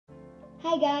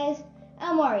Hi guys,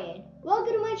 I'm Aryan.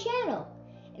 Welcome to my channel.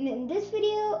 And in this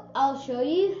video, I'll show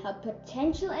you how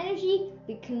potential energy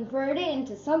be converted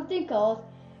into something called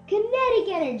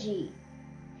kinetic energy.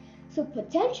 So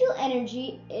potential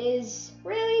energy is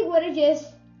really what it is,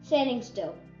 standing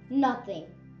still, nothing,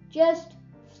 just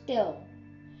still.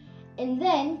 And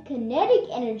then kinetic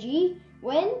energy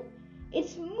when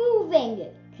it's moving.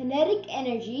 Kinetic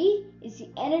energy is the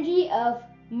energy of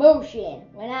motion.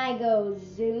 When I go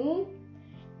zoom,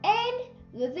 and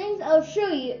the things I'll show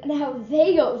you and how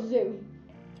they go zoom.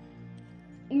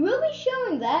 And we'll be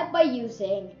showing that by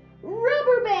using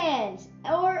rubber bands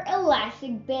or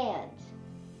elastic bands.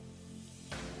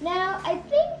 Now, I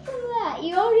think from that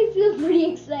you already feel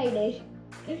pretty excited.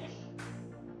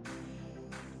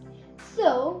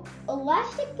 So,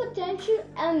 elastic potential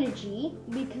energy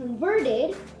will be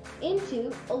converted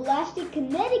into elastic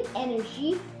kinetic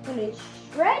energy when it's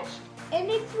stretched and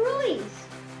it's released.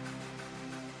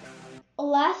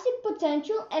 Elastic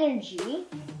potential energy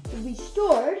will be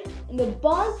stored in the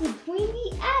bonds between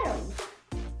the atoms.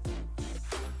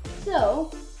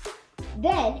 So,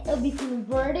 then it'll be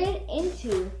converted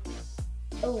into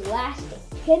elastic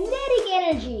kinetic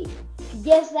energy. If you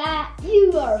guess that,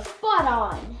 you are spot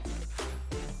on.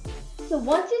 So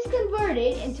once it's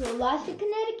converted into elastic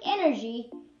kinetic energy,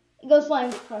 it goes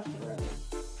flying across the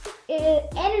room.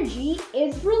 Energy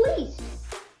is released.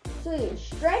 So you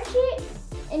stretch it,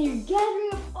 and you're gathering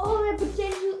up all that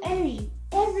potential energy,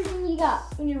 everything you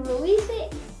got. When you release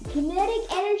it, kinetic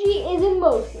energy is in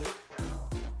motion.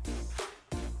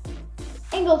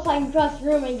 And go flying across the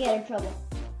room and get in trouble.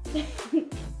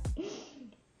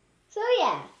 So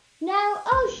yeah, now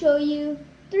I'll show you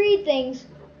 3 things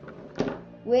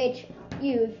which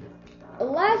use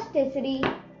elasticity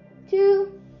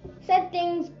to set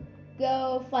things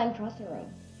go flying across the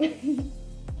room.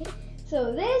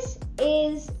 So this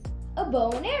is a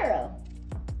bow and arrow.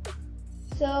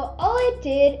 So all I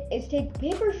did is take a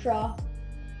paper straw,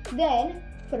 then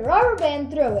put a rubber band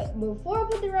through it. Before I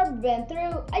put the rubber band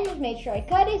through, I just made sure I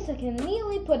cut it so I can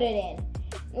immediately put it in.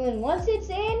 And then once it's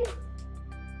in,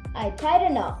 I tied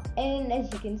a knot. And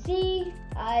as you can see,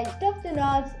 I stuffed the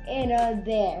knots in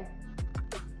there.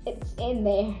 It's in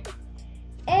there.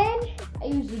 And I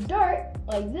used a dart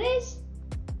like this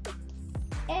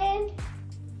and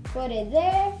put it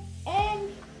there and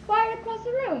fire across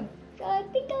the room. So I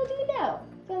think I'll do it now.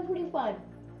 Sounds pretty fun.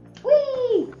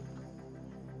 Whee!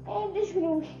 And this is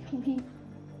gonna be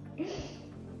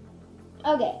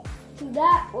okay, so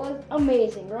that was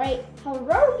amazing, right? How a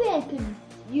rubber band could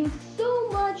use so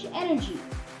much energy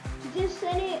to just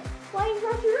send it flying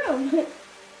across the room.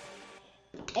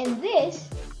 And this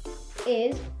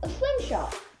is a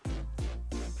slingshot,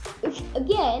 which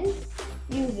again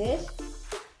uses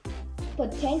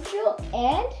potential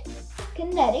and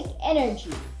kinetic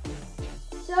energy.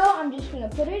 So I'm just going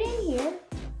to put it in here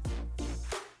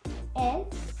and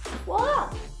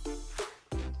voila!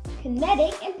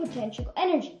 Kinetic and potential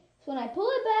energy. So when I pull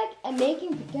it back, I'm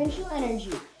making potential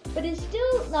energy, but it's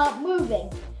still not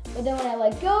moving. But then when I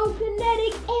let go,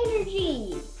 kinetic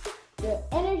energy, the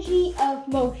energy of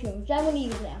motion, which I'm going to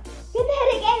use now.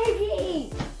 Kinetic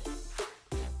energy!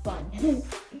 Fun.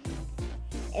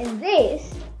 And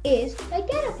this is my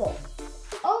catapult.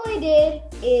 All I did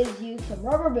is use some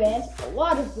rubber bands, a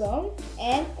lot of them,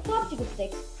 and popsicle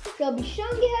sticks. So I'll be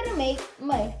showing you how to make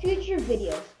my future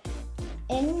videos.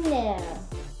 And now,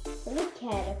 for the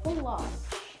catapult launch.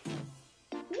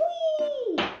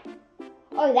 Whee!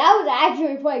 Oh, that was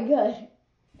actually quite good.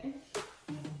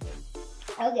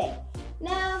 Okay,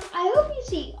 now I hope you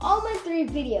see all my 3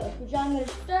 videos, which I'm going to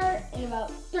start in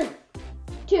about 3,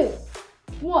 2,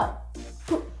 1.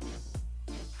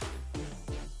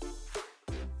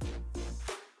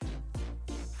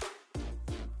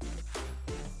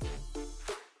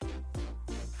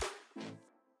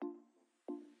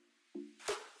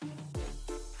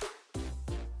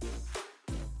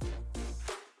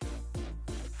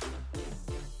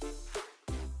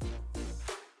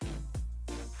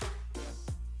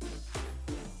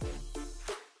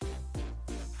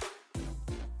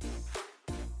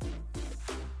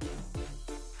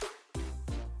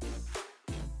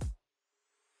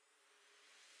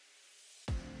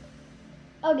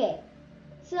 Okay,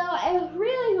 so I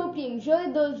really hope you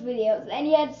enjoyed those videos and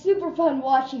you had super fun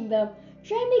watching them.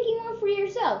 Try making one for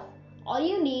yourself. All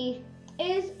you need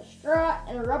is a straw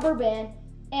and a rubber band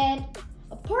and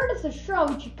a part of the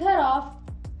straw which you cut off,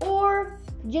 or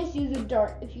just use a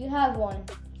dart if you have one.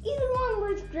 Either one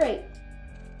works great.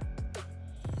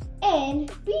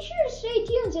 And be sure to stay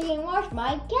tuned so you can watch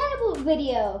my catapult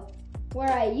video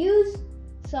where I use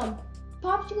some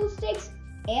popsicle sticks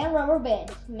and rubber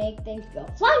bands make things go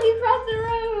flying across the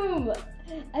room.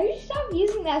 I should stop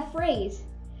using that phrase.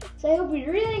 So I hope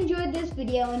you really enjoyed this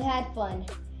video and had fun.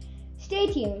 Stay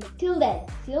tuned. Till then,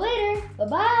 see you later.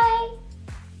 Bye-bye.